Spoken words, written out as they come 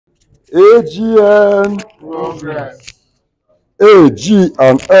AGN. Progress. AG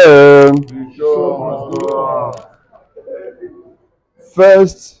and N. The show must go on.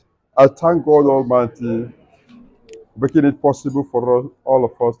 First, I thank God Almighty making it possible for us, all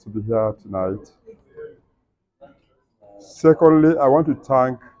of us to be here tonight. Secondly, I want to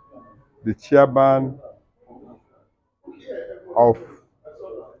thank the chairman of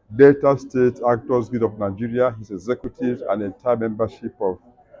Delta State Actors Guild of Nigeria, his executive, and entire membership of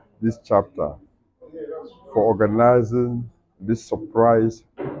this chapter for organizing this surprise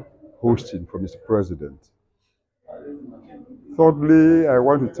hosting for Mr. President. Thirdly, I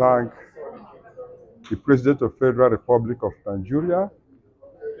want to thank the President of the Federal Republic of Nigeria,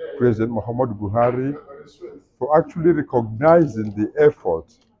 President Muhammadu Buhari, for actually recognizing the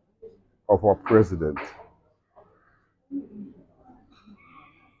effort of our president.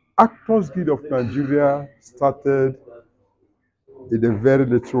 Actors Guild of Nigeria started in a very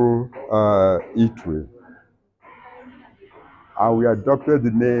little eatery, and we adopted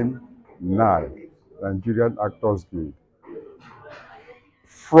the name NAG, Nigerian Actors Guild.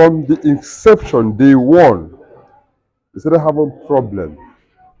 From the inception, day one, we started having problem.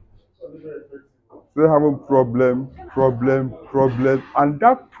 Problem, and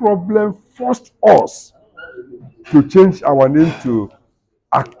that problem forced us to change our name to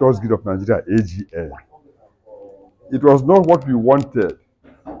Actors Guild of Nigeria, AGN. It was not what we wanted.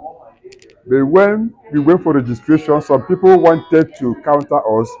 But when we went for registration, some people wanted to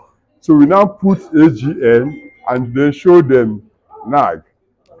counter us, so we now put AGN and then showed them NAG.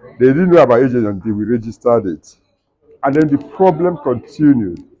 They didn't know about AGN until we registered it. And then the problem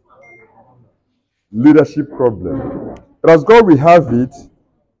continued. Leadership problem. But as God will have it,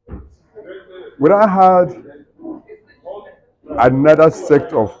 when I had another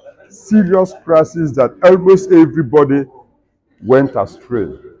sect of serious crisis that almost everybody went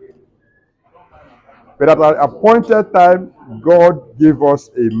astray. But at an appointed time, God gave us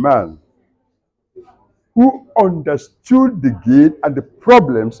a man who understood the gate and the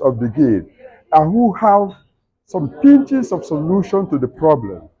problems of the gate, and who have some pinches of solution to the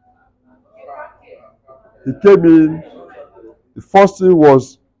problem. He came in. The first thing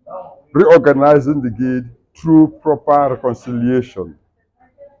was reorganizing the gate through proper reconciliation.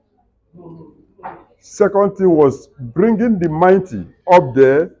 Second thing was bringing the mighty up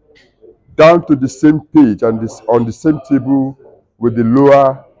there down to the same page and on the same table with the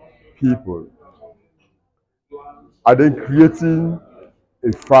lower people. And then creating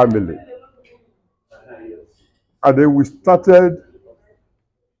a family. And then we started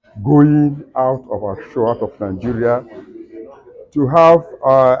going out of our show, out of Nigeria, to have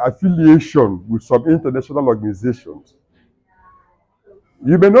affiliation with some international organizations.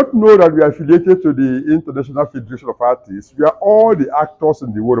 You may not know that we are affiliated to the International Federation of Artists. We are all the actors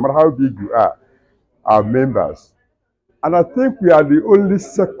in the world, no matter how big you are members. And I think we are the only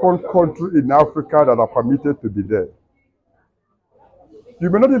second country in Africa that are permitted to be there. You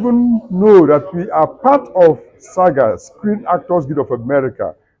may not even know that we are part of SAGA, Screen Actors Guild of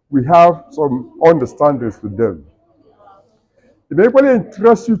America. We have some understandings with them. It may equally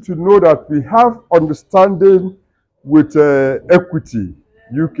interest you to know that we have understanding with Equity,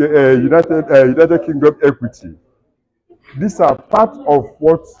 United Kingdom Equity. These are part of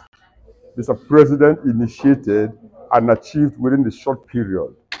what Mr. President initiated and achieved within the short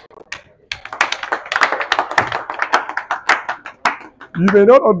period. You may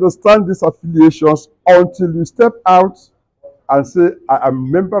not understand these affiliations until you step out and say, I am a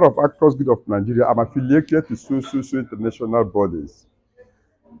member of Actors Guild of Nigeria. I'm affiliated to so international bodies.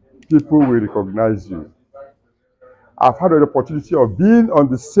 People will recognize you. I've had an opportunity of being on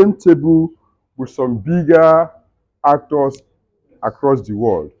the same table with some bigger actors across the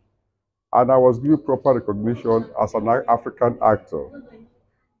world. And I was given proper recognition as an African actor.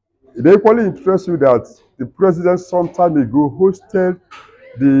 It equally interests you that the president some time ago hosted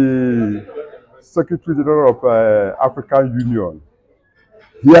the Secretary General of African Union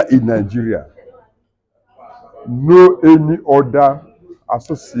here in Nigeria. No any other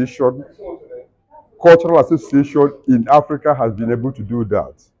association, cultural association in Africa has been able to do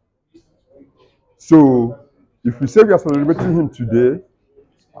that. So, if we say we are celebrating him today,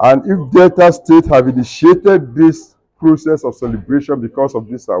 and if Delta State have initiated this process of celebration because of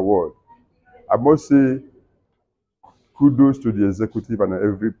this award, I must say kudos to the executive and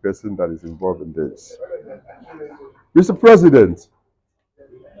every person that is involved in this. Mr. President,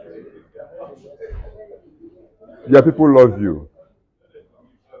 your people love you.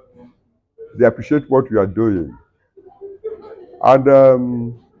 They appreciate what you are doing. And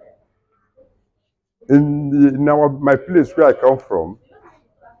in my place where I come from,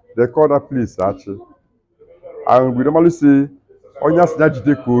 They call that place actually. And we normally say, Onyas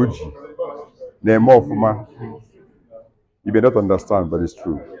Najide Koji, Nemo Ofuma. You may not understand, but it's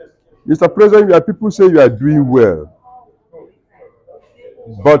true. Mr. President, your people say you are doing well,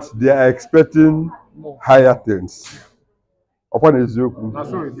 but they are expecting higher things. Upon Ezioku.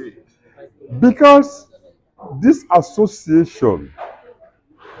 Because this association,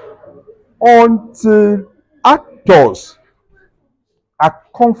 until actors are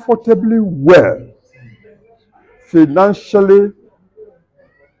comfortably well financially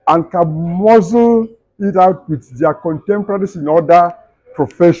and can muzzle it out with their contemporaries in other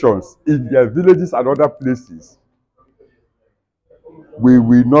professions in their villages and other places, we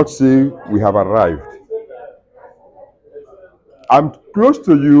will not say we have arrived. I'm close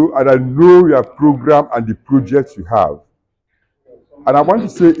to you and I know your program and the projects you have. And I want to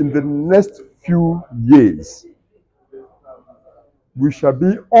say in the next few years, we shall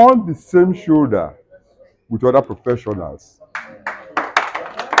be on the same shoulder with other professionals.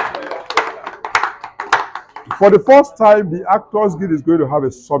 For the first time, the Actors Guild is going to have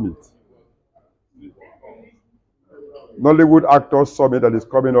a summit. Nollywood Actors Summit that is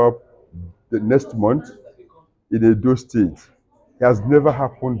coming up the next month in Edo State. It has never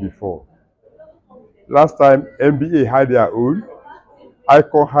happened before. Last time, NBA had their own,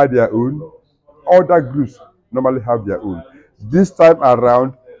 Icon had their own, other groups normally have their own. This time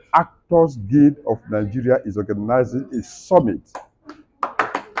around, Actors Guild of Nigeria is organizing a summit.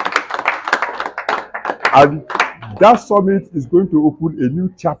 And that summit is going to open a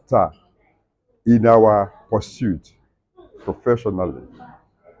new chapter in our pursuit professionally.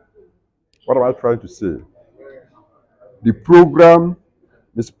 What am I trying to say? The program,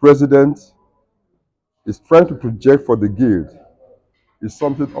 Mr. President, is trying to project for the Guild is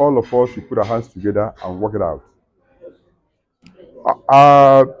something all of us should put our hands together and work it out.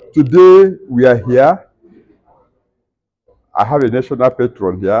 Today, we are here. I have a national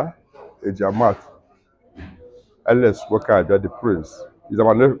patron here, a Jamat, LS Worker, the Prince. He's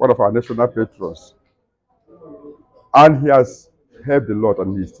one of our national patrons. And he has helped a lot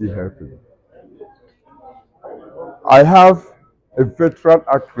and he's still helping. I have a veteran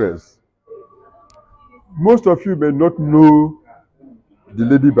actress. Most of you may not know the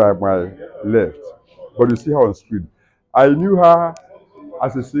lady by my left, but you see her on screen. I knew her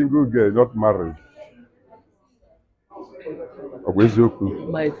as a single girl, not married.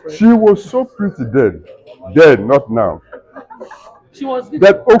 She was so pretty then, not now. She was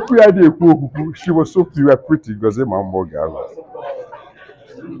that she was so pretty because I'm a girl.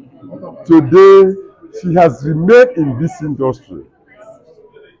 Today, she has remained in this industry.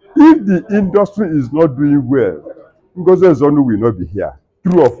 If the industry is not doing well, because Zonu will not be here.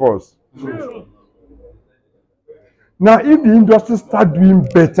 True of us. Now, if the industry start doing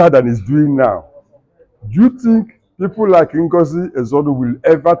better than it's doing now, do you think people like Ngozi Ezodu will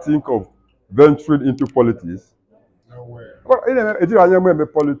ever think of venturing into politics? Well,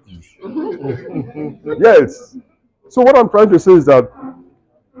 politics. Yes. So what I'm trying to say is that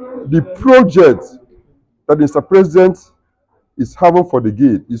the project that Mr. President is having for the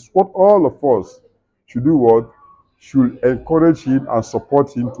Guild is what all of us should do what? Should encourage him and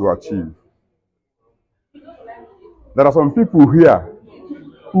support him to achieve. There are some people here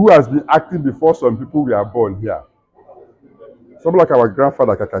who has been acting before some people were born here. Someone like our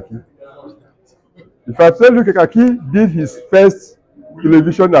grandfather Kakaki. If I tell you Kakaki did his first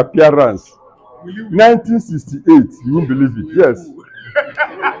television appearance 1968, you won't believe it. Yes.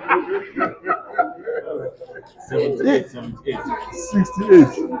 68.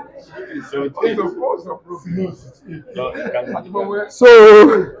 So,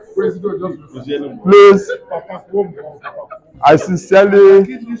 please, I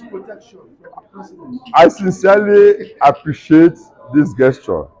sincerely appreciate this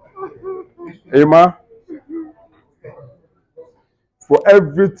gesture. Emma, for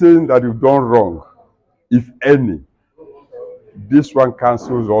everything that you've done wrong, if any, this one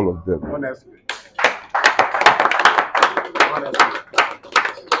cancels all of them. Honestly.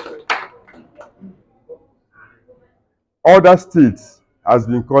 Other states has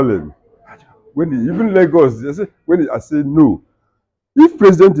been calling. Even Lagos, they say, I say no. If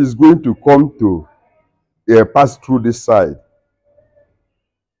president is going to come to pass through this side,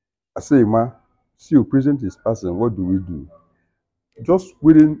 I say, ma, see, your president is passing, what do we do? Just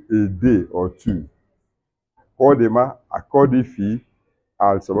within a day or two, call them, I call the fee,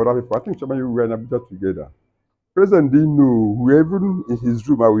 and some other people. I think some of you were in Abuja together. President didn't know, whoever in his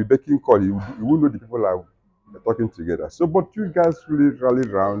room, I will make him call, he won't know the people are talking together. So, but you guys really rallied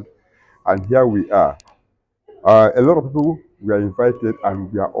around, and here we are. A lot of people we are invited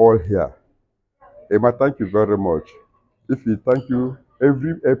and we are all here. Emma, thank you very much. If we thank you,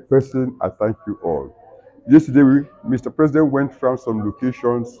 every person, I thank you all. Yesterday, Mr. President went from some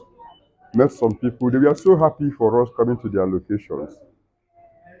locations, met some people. They were so happy for us coming to their locations.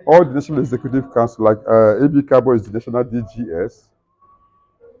 All the National Executive Council, like AB Cabo is the National DGS,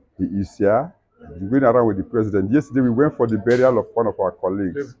 he is here. He's going around with the president. Yesterday, we went for the burial of one of our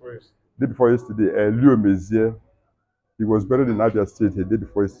colleagues. Day before yesterday, Leo Mezier. He was buried in Abia State the day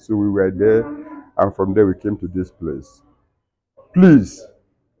before yesterday, so we were there, and from there we came to this place. Please,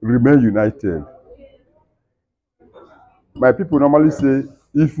 remain united. My people normally say,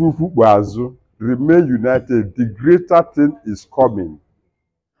 if you remain united, the greater thing is coming.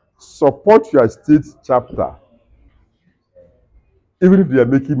 Support your state chapter. Even if they are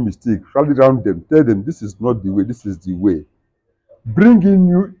making mistakes, rally around them, tell them this is not the way, this is the way. Bring in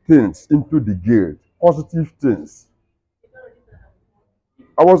new things into the guild, positive things.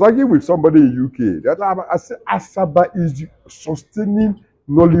 I was arguing with somebody in UK that I said Asaba is sustaining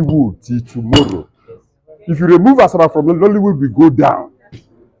Nollywood till tomorrow. If you remove Asaba from Nollywood, we go down.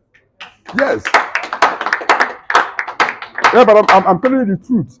 Yes. Yeah, but I'm telling you the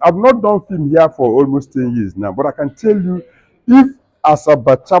truth. I've not done film here for almost 10 years now, but I can tell you, if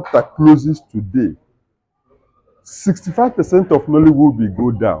Asaba chapter closes today, 65% of Nollywood will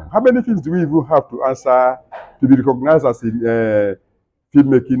go down. How many films do we even have to answer to be recognized as a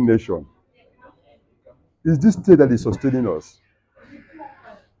filmmaking nation? It's this state that is sustaining us.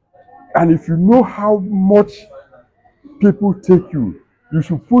 And if you know how much people take you, you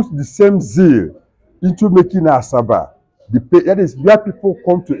should put the same zeal into making Asaba. That is where people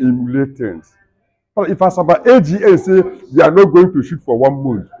come to emulate things. If Asaba AGN say they are not going to shoot for 1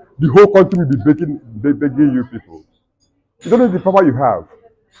 month, the whole country will be begging you people. You don't know the power you have.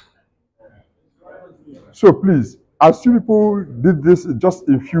 So please, as you people did this just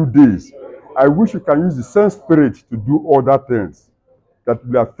in few days, I wish you can use the same spirit to do other things that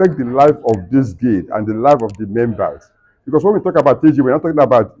will affect the life of this gate and the life of the members. Because when we talk about AG, we're not talking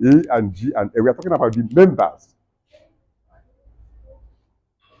about A and G and A, we're talking about the members.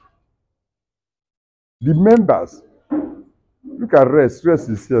 The members. Look at Rest. Rest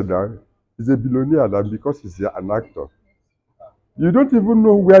is here now. He's a billionaire now because he's an actor. You don't even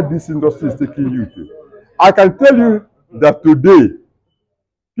know where this industry is taking you to. I can tell you that today,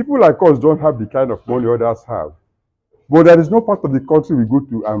 people like us don't have the kind of money others have. But there is no part of the country we go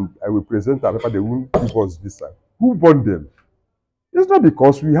to and I will present our paper, they won't give us visa. Who bought them? It's not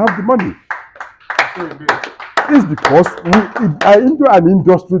because we have the money. It's because we are into an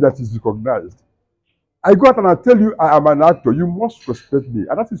industry that is recognized. I go out and I tell you I am an actor, you must respect me.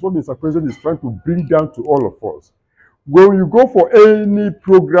 And that is what Mr. President is trying to bring down to all of us. When you go for any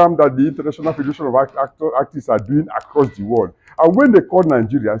program that the International Federation of Actors are doing across the world, and when they call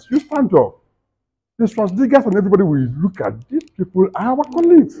Nigerians, you stand up. The Schwarzeneggers and everybody will look at these people are our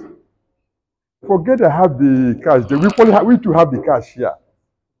colleagues. Forget I have the cash. We too have the cash here.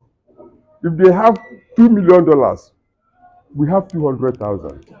 If they have $2 million, we have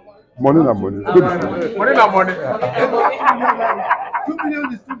 200,000. Money na money. Money na money. 2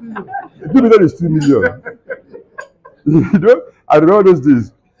 million is 2 million. 2 million is 2 million. You know, I remember those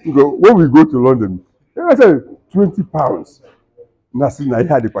days. When we go to London, I say £20. Nothing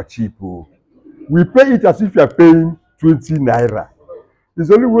naira cheap. We pay it as if you are paying 20 naira. It's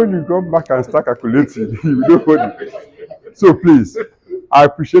only when you come back and start calculating, you don't know. So please, I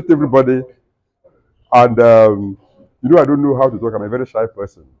appreciate everybody. And you know, I don't know how to talk. I'm a very shy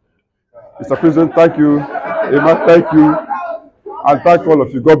person. Mr. President, thank you. Emma, thank you. And thank all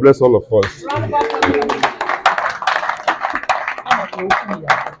of you. God bless all of us.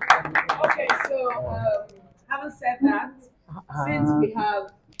 Okay, so having said that, since we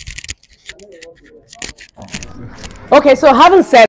have... Okay, so having said